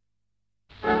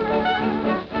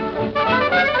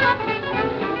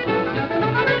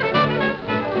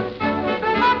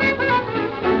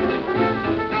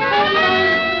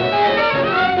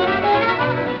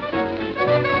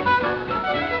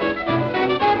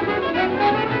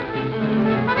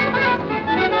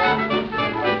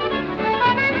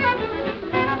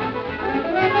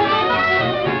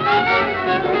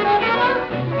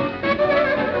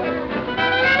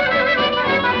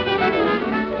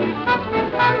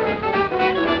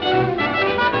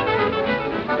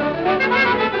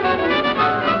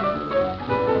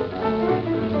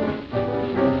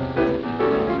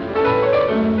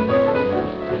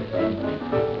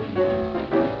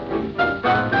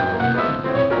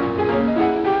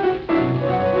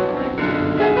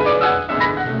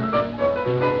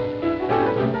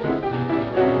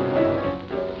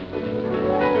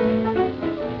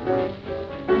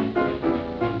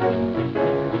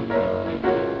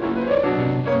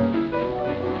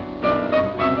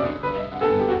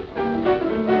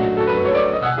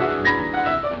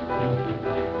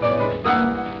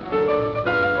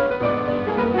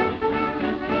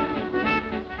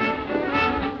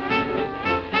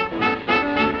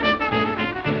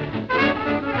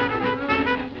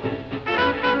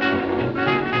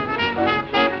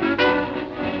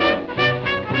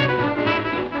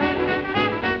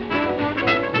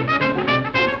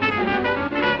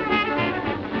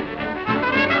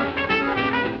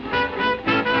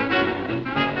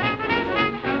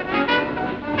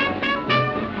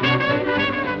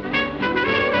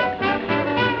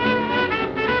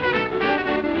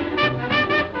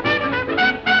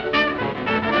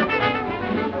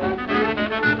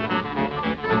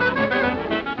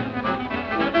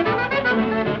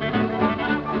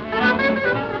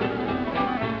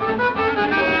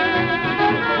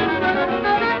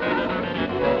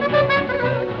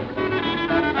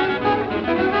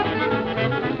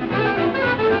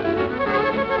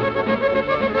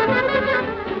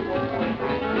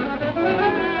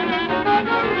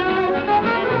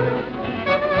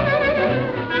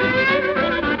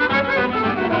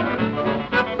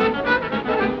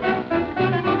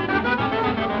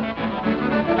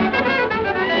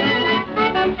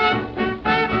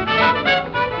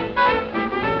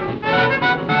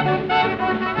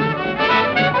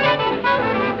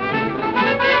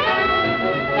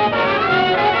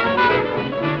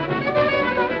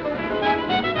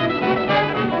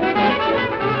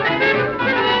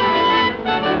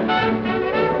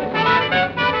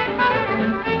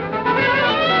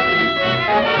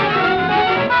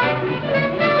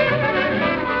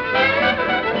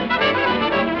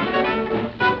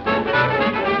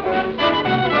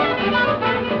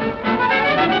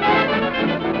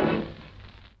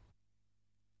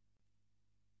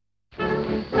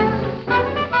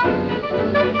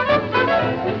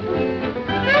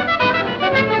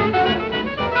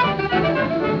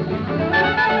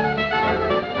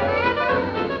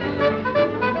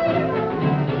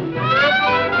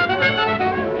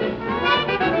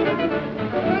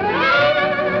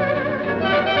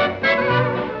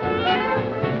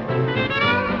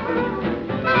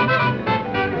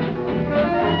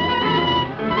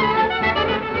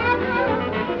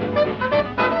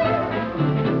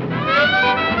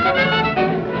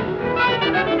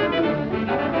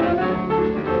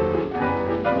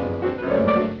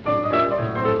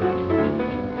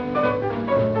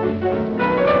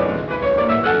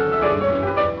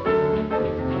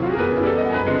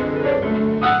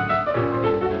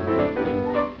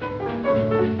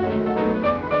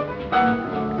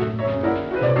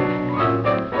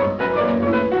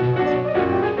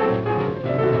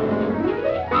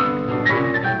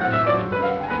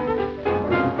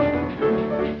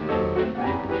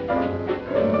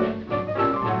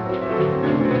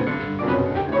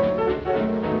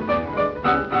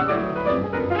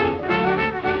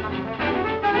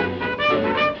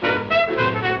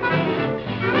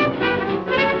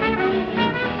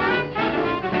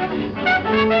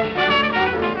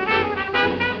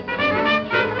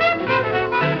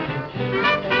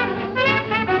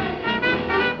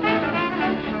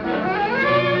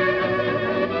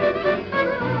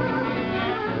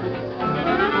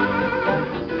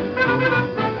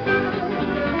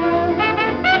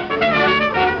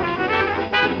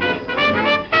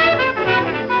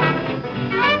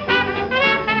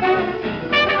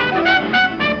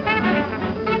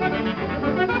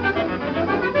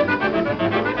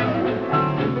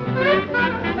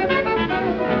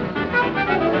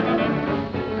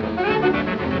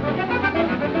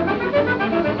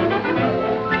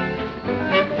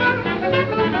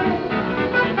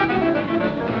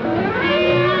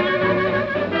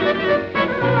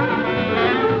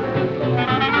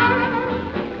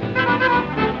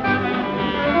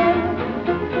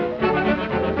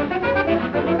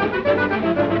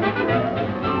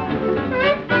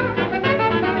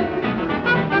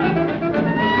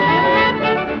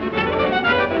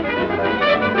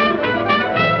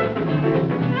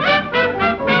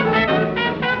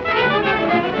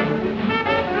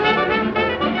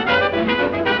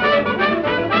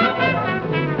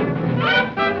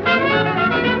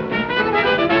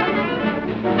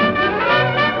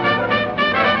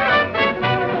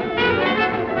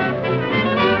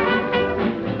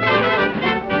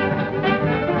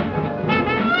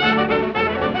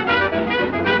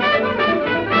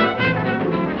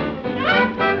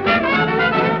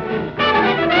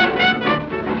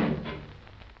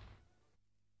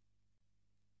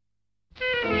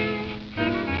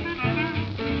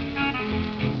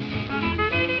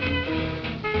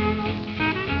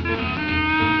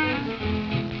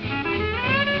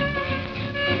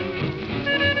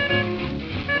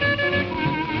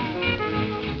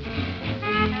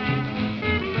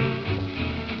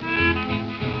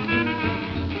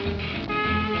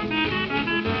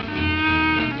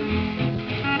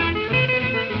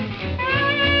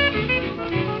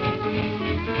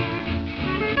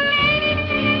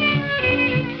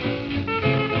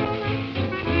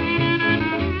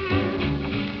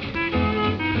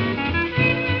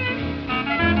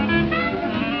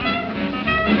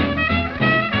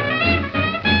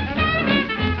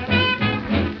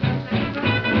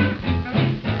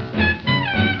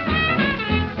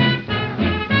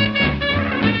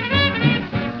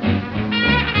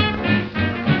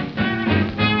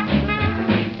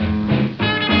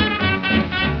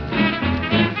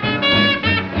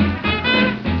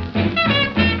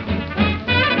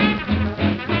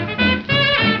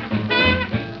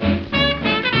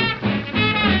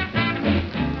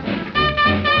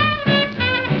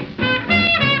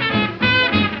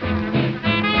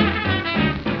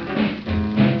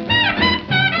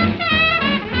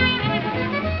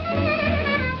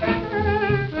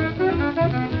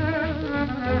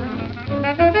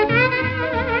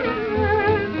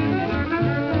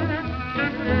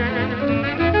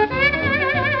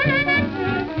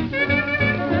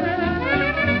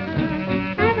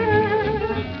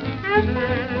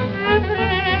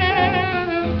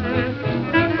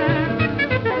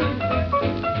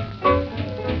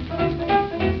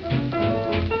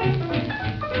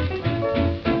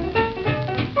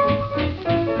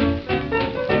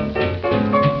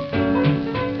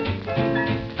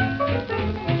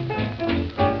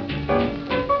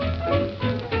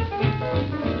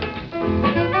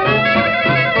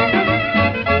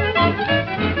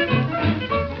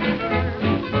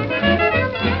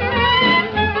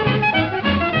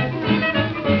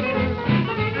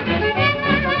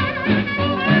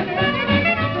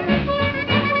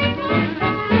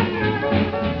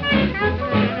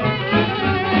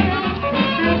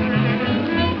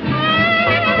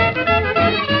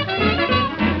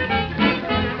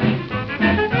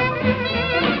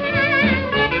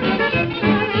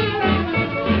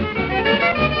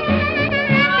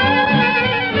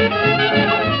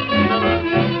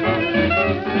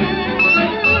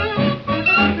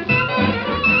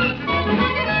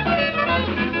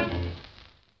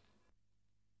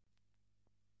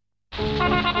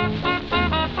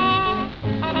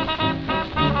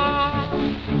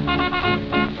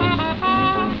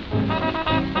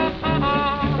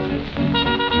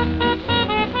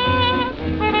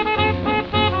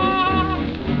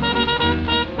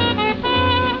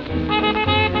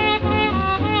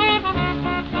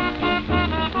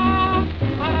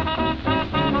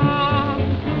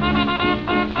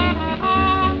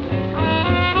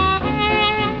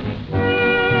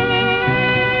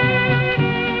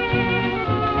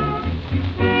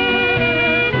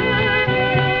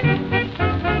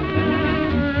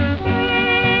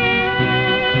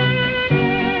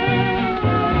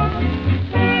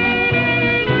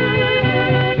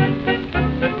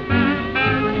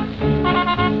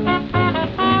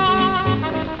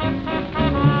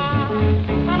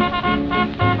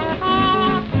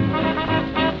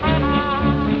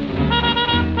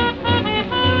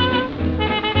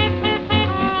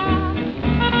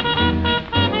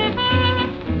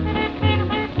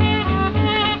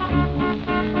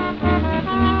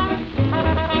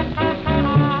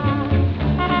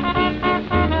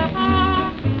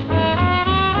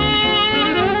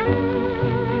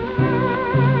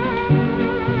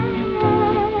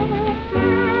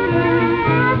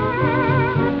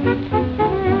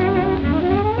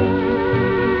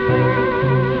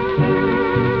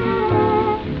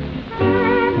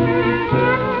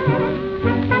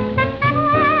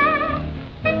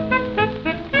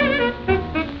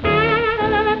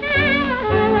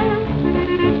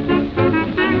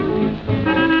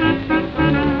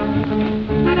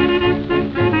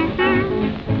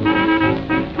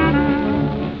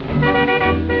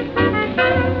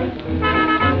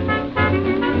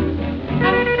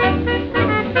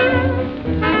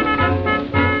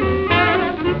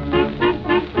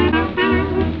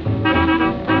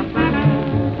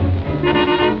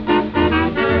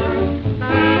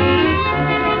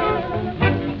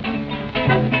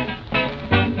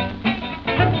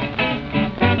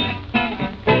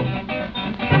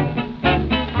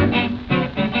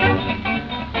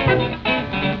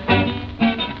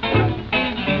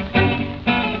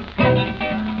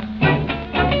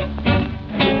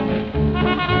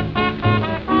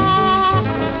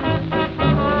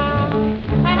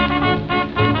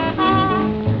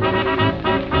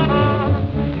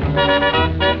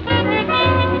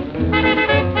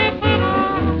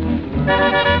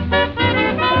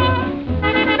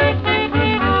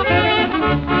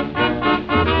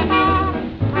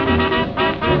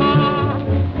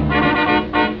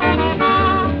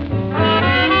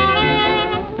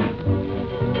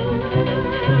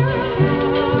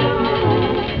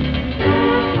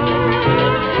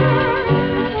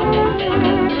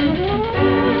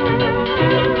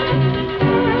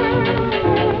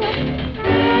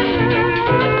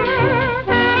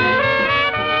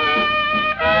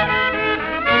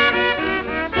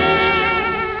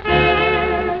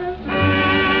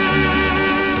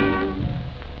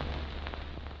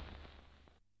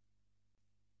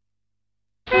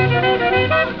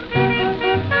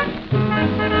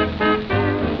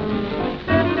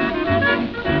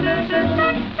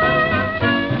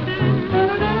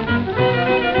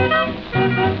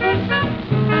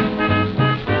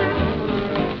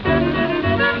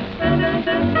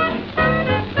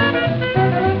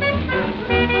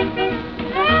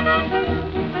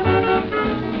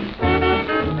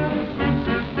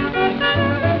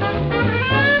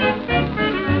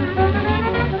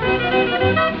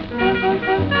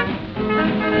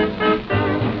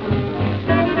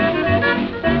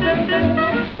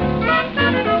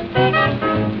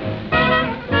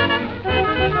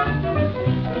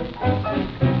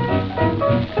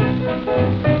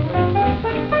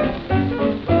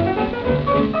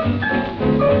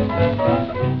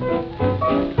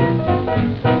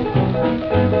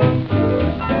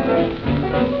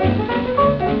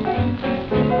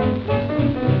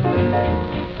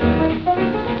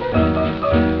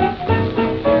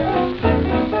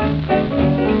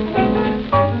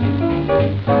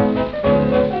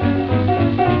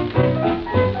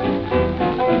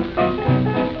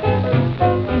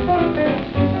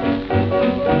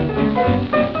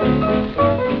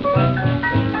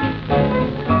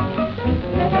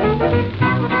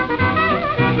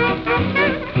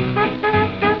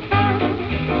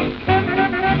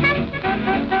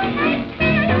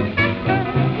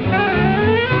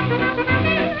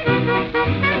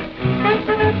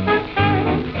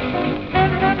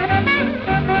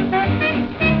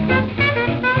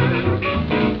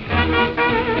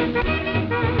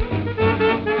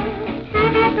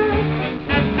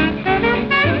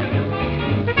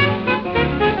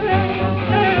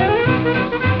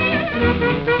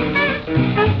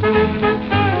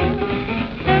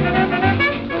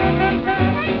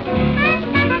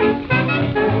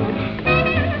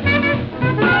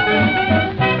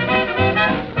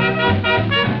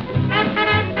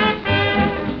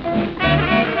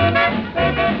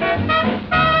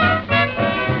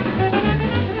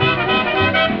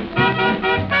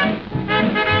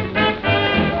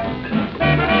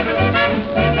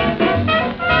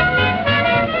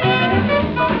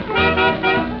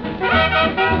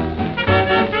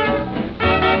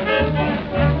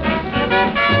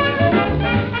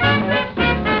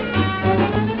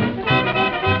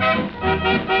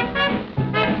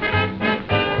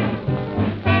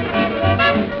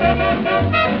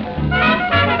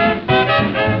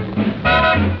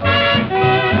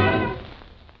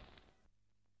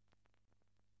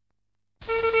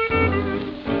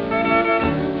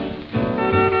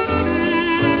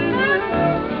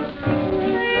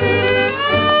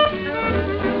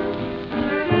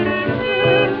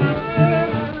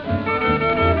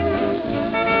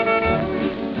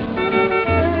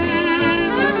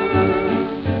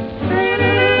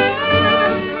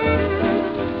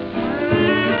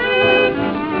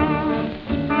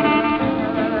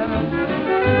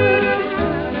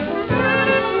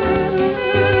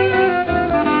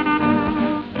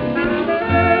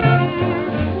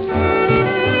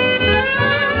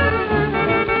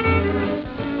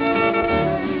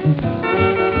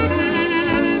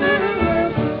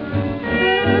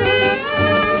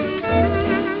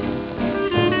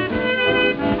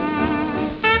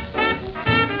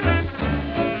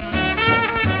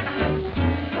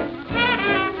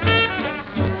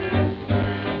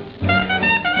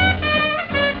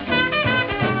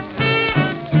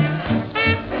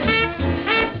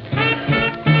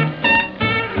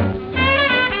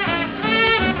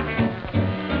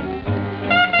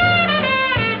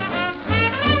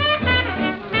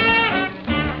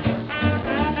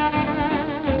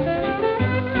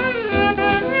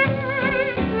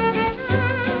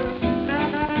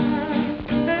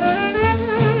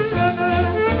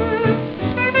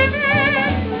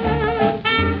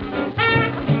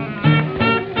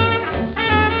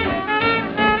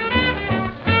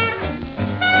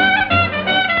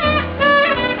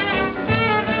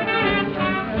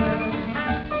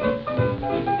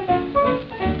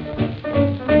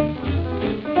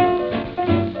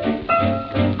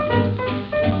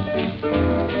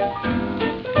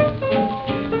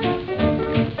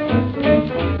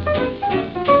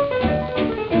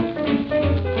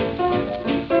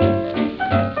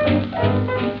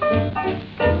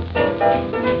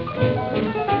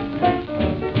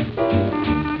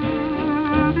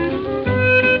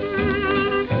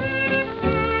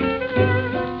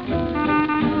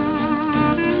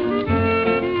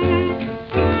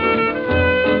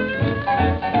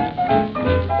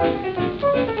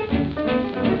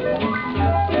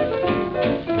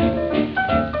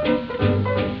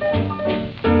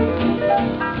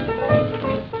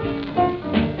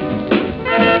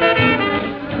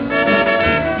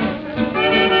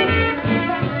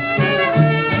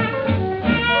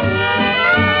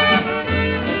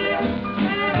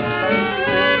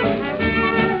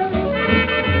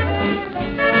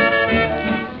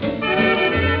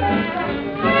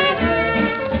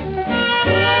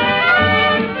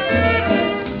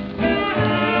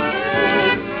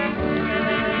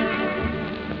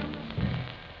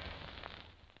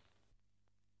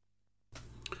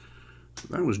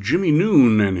 That was Jimmy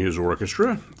Noon and his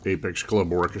orchestra, Apex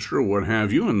Club Orchestra, what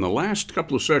have you, and the last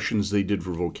couple of sessions they did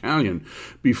for Vocalion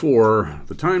before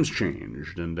the times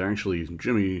changed. And actually,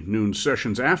 Jimmy Noon's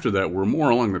sessions after that were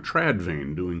more along the trad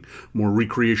vein, doing more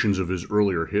recreations of his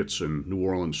earlier hits in New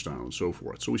Orleans style and so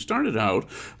forth. So we started out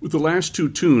with the last two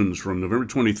tunes from November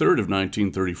 23rd of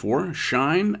 1934,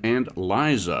 Shine and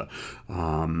Liza.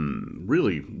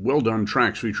 Really well-done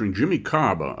tracks featuring Jimmy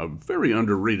Cobb, a very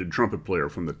underrated trumpet player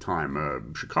from the time, a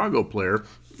Chicago player,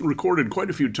 recorded quite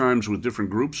a few times with different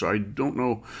groups. I don't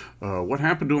know what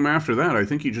happened to him after that. I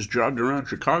think he just jobbed around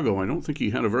Chicago. I don't think he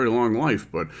had a very long life,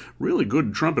 but really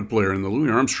good trumpet player in the Louis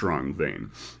Armstrong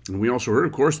vein. And we also heard,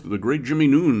 of course, the great Jimmy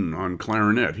Noon on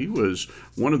clarinet. He was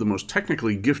one of the most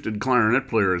technically gifted clarinet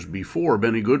players before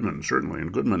Benny Goodman, certainly.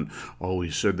 And Goodman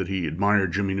always said that he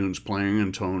admired Jimmy Noon's playing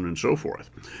and tone and so forth.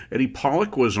 Eddie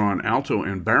Pollock was on alto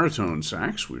and baritone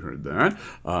sax. We heard that.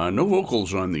 No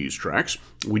vocals on these tracks.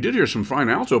 We did hear some fine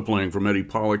alto playing from Eddie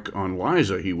Pollock on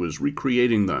Liza. He was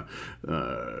recreating the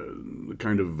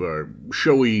kind of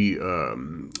showy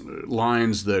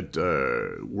lines that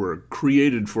were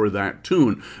created for that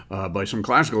tune by some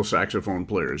classical saxophone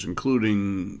players,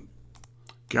 including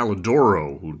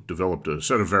Galladoro, who developed a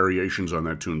set of variations on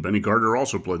that tune. Benny Carter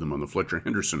also played them on the Fletcher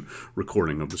Henderson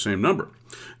recording of the same number.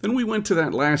 Then we went to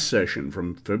that last session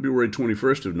from February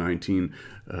 21st of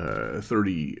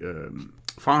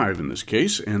 1935 in this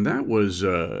case, and that was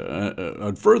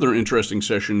a further interesting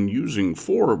session using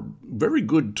four very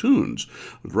good tunes.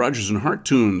 Rodgers and Hart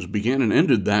tunes began and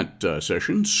ended that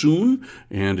session, Soon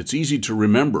and It's Easy to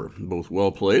Remember, both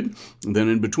well played. And then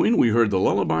in between we heard The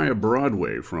Lullaby of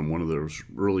Broadway from one of those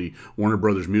early Warner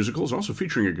Brothers musicals, also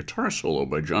featuring a guitar solo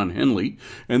by John Henley.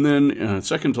 And then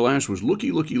second to last was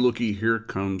Looky, Looky, Looky, Here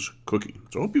Comes Cookie.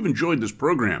 So I hope you've enjoyed this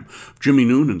program. Jimmy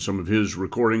Noon and some of his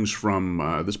recordings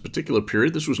from this particular period.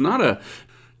 This was not a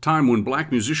time when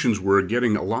black musicians were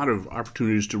getting a lot of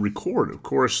opportunities to record. Of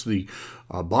course, the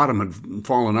bottom had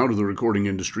fallen out of the recording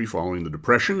industry following the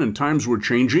Depression, and times were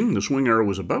changing. The swing era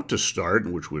was about to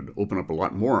start, which would open up a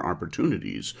lot more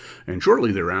opportunities. And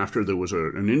shortly thereafter, there was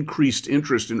an increased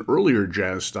interest in earlier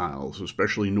jazz styles,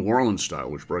 especially New Orleans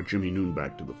style, which brought Jimmy Noon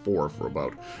back to the fore for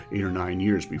about 8 or 9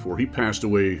 years before he passed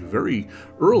away very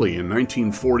early in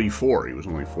 1944. He was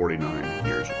only 49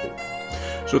 years old.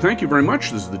 So thank you very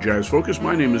much. This is the Jazz Focus.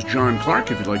 My name is John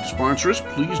Clark. If you'd like to sponsor us,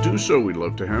 please do so. We'd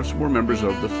love to have some more members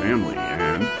of the family.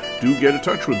 And do get in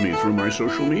touch with me through my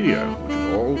social media, which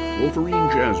is all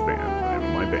Wolverine Jazz Band, the name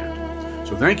of my band.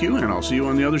 So thank you, and I'll see you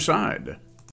on the other side.